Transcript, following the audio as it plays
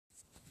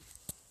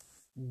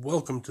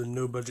Welcome to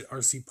No Budget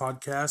RC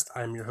Podcast.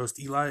 I'm your host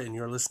Eli, and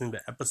you're listening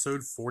to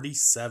episode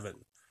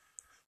 47.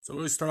 So, we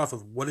always start off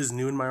with what is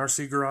new in my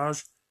RC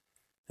garage.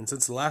 And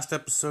since the last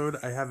episode,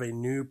 I have a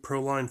new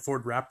Proline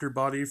Ford Raptor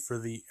body for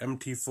the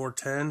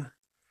MT410,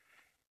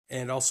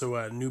 and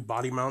also new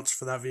body mounts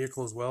for that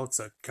vehicle as well,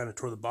 because I kind of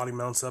tore the body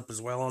mounts up as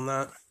well on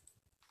that.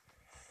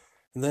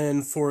 And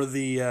then for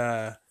the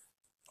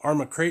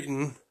Arrma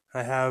Kraton,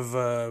 I have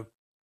a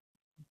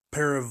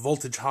pair of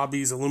Voltage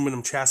Hobbies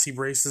aluminum chassis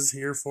braces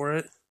here for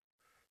it,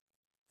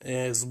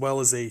 as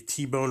well as a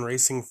T-Bone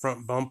Racing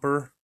front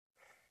bumper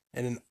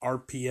and an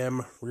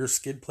RPM rear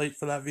skid plate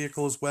for that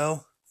vehicle as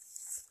well.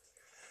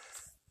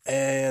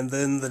 And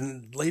then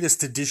the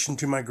latest addition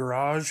to my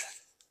garage,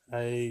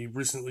 I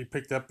recently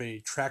picked up a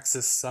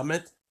Traxxas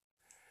Summit.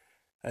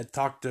 I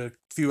talked a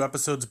few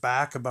episodes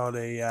back about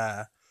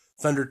a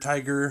Thunder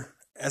Tiger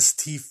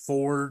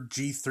ST4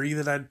 G3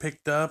 that I'd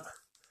picked up.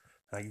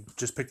 I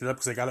just picked it up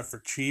because I got it for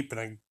cheap,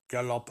 and I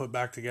got it all put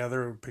back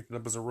together. Picked it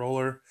up as a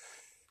roller,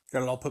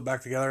 got it all put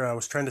back together. I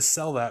was trying to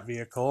sell that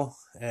vehicle,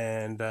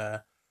 and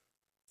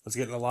was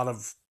getting a lot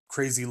of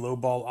crazy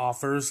lowball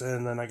offers,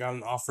 and then I got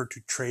an offer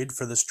to trade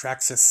for this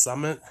Traxxas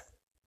Summit.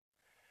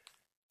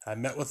 I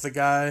met with the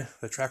guy,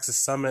 the Traxxas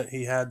Summit.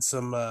 He had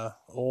some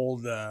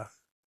old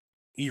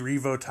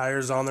E-Revo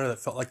tires on there that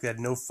felt like they had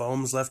no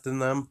foams left in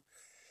them,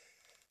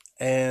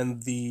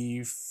 and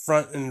the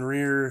front and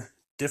rear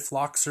diff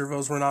lock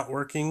servos were not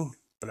working,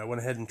 but I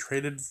went ahead and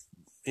traded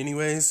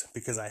anyways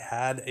because I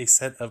had a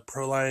set of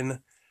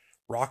Proline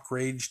Rock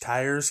Rage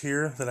tires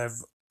here that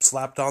I've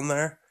slapped on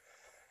there,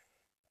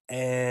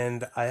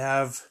 and I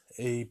have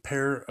a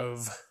pair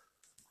of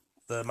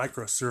the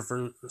micro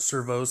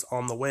servos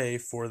on the way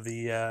for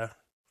the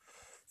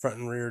front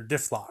and rear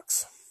diff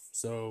locks.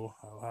 So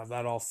I'll have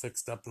that all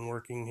fixed up and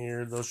working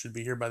here. Those should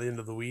be here by the end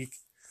of the week,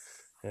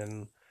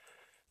 and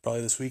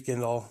probably this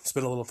weekend I'll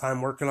spend a little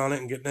time working on it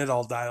and getting it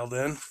all dialed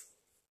in.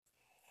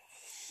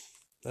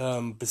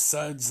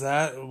 Besides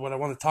that, what I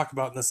want to talk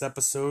about in this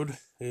episode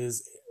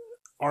is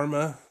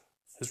Arrma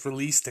has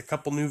released a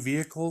couple new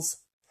vehicles,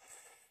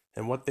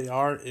 and what they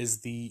are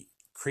is the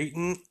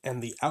Kraton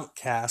and the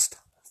Outcast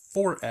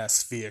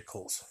 4S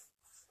vehicles.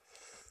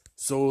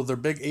 So their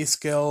big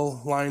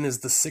A-scale line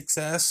is the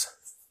 6S,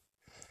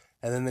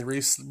 and then they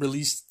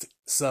released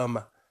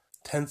some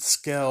 10th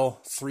scale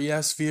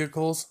 3S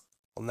vehicles.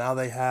 Well, now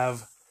they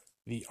have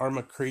the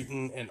Arrma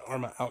Kraton and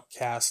Arrma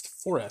Outcast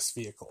 4S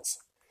vehicles.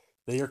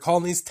 They are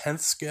calling these 10th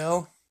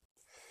scale.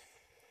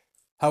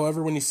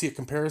 However, when you see a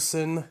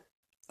comparison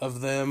of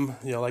them,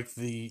 like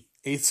the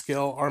 8th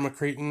scale Arrma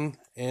Kraton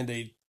and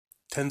a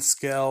 10th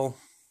scale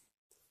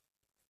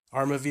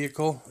Arrma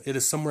vehicle, it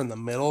is somewhere in the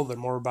middle. They're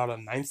more about a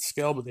 9th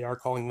scale, but they are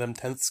calling them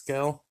 10th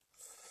scale.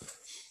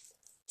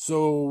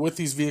 So with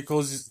these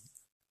vehicles,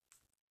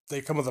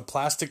 they come with a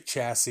plastic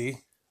chassis,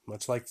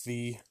 much like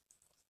the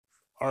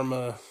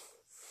Arrma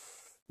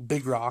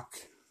Big Rock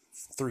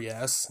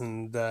 3S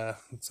and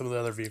some of the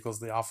other vehicles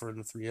they offer in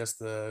the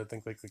 3S, I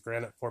think like the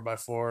Granite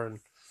 4x4. And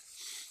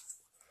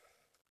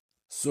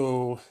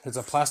so it's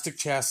a plastic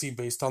chassis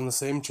based on the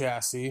same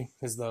chassis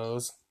as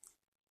those.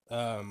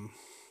 Does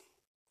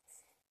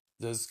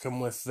come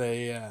with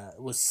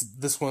with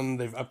this one,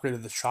 they've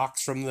upgraded the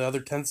shocks from the other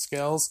 10th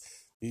scales.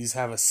 These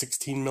have a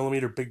 16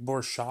 millimeter big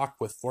bore shock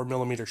with 4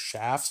 millimeter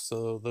shafts,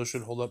 so those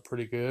should hold up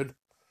pretty good.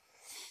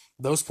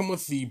 Those come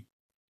with the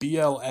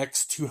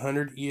BLX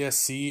 200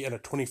 ESC and a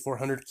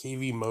 2400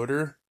 kV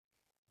motor.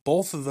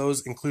 Both of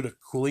those include a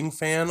cooling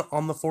fan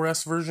on the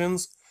 4S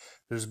versions.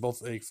 There's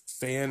both a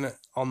fan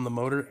on the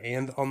motor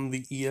and on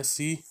the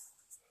ESC.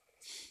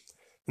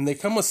 And they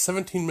come with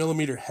 17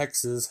 millimeter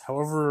hexes.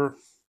 However,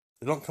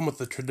 they don't come with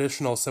the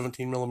traditional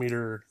 17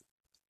 millimeter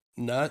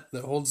nut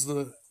that holds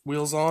the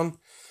wheels on.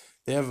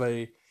 They have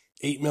a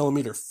 8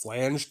 millimeter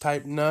flange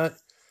type nut,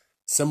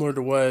 similar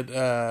to what,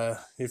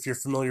 if you're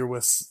familiar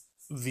with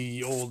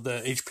the old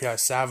HPI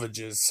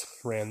Savages,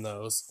 ran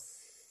those.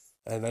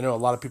 And I know a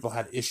lot of people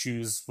had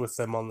issues with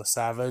them on the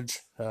Savage.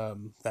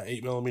 That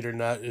 8 millimeter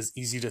nut is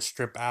easy to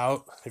strip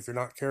out if you're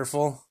not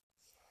careful.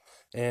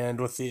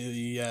 And with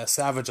the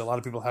Savage, a lot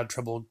of people had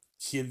trouble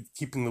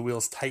keeping the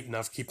wheels tight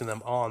enough, keeping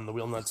them on. The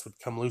wheel nuts would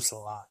come loose a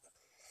lot.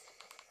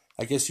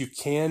 I guess you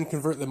can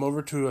convert them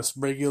over to a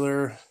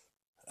regular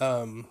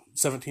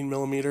 17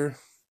 millimeter,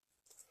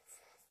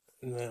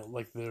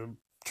 like the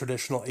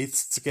traditional 8th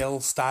scale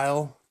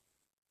style,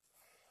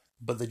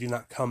 but they do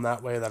not come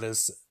that way.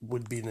 That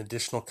would be an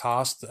additional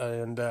cost.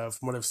 And from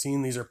what I've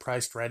seen, these are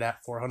priced right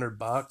at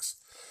 $400.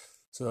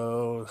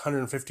 So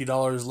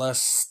 $150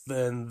 less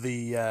than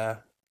the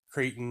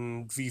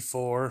Kraton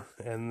V4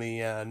 and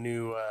the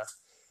new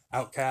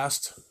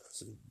Outcast.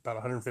 So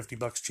about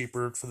 $150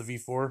 cheaper for the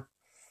V4.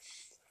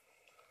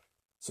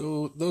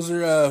 So those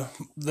are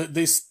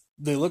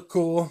they look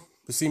cool.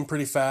 They seem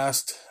pretty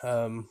fast.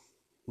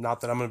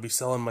 Not that I'm going to be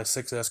selling my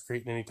 6S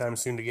Kraton anytime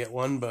soon to get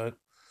one, but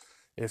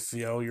if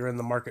you're in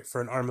the market for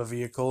an Arrma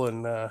vehicle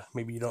and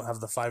maybe you don't have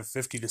the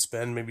 $550 to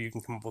spend, maybe you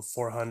can come up with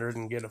 $400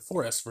 and get a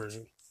 4S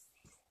version.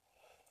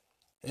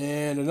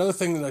 And another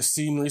thing that I've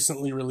seen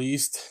recently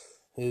released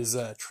is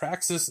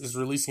Traxxas is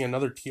releasing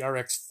another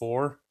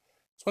TRX4.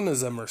 This one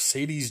is a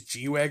Mercedes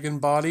G-Wagon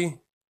body.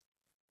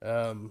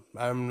 I'm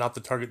not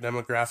the target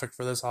demographic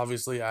for this,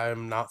 obviously. I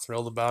am not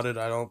thrilled about it.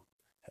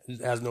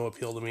 It has no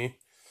appeal to me.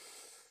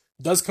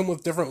 It does come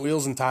with different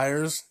wheels and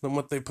tires than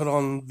what they put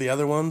on the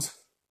other ones.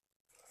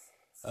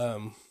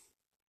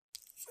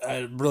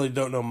 I really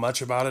don't know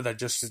much about it. I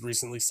just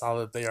recently saw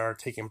that they are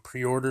taking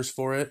pre-orders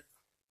for it.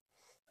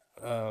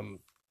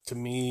 To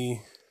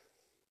me,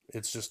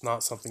 it's just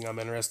not something I'm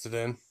interested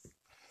in.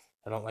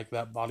 I don't like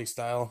that body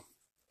style.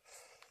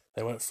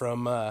 They went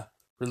from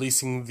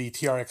releasing the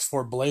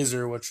TRX4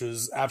 Blazer, which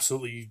is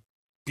absolutely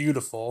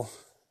beautiful,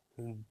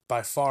 and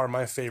by far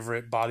my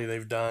favorite body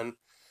they've done,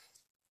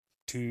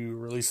 to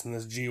releasing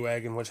this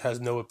G-Wagon, which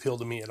has no appeal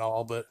to me at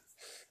all, but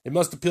it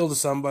must appeal to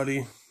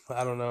somebody.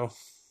 I don't know.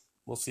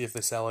 We'll see if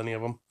they sell any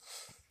of them.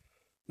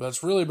 But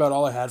that's really about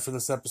all I had for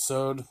this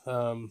episode.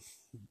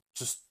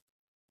 Just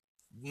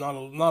not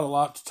a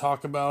lot to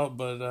talk about,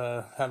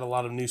 but had a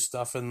lot of new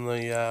stuff in the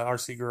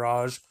RC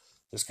garage.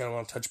 Just kind of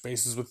want to touch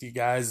bases with you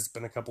guys. It's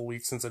been a couple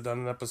weeks since I've done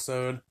an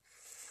episode.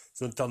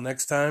 So until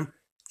next time,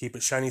 keep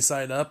it shiny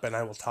side up, and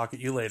I will talk at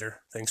you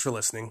later. Thanks for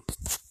listening.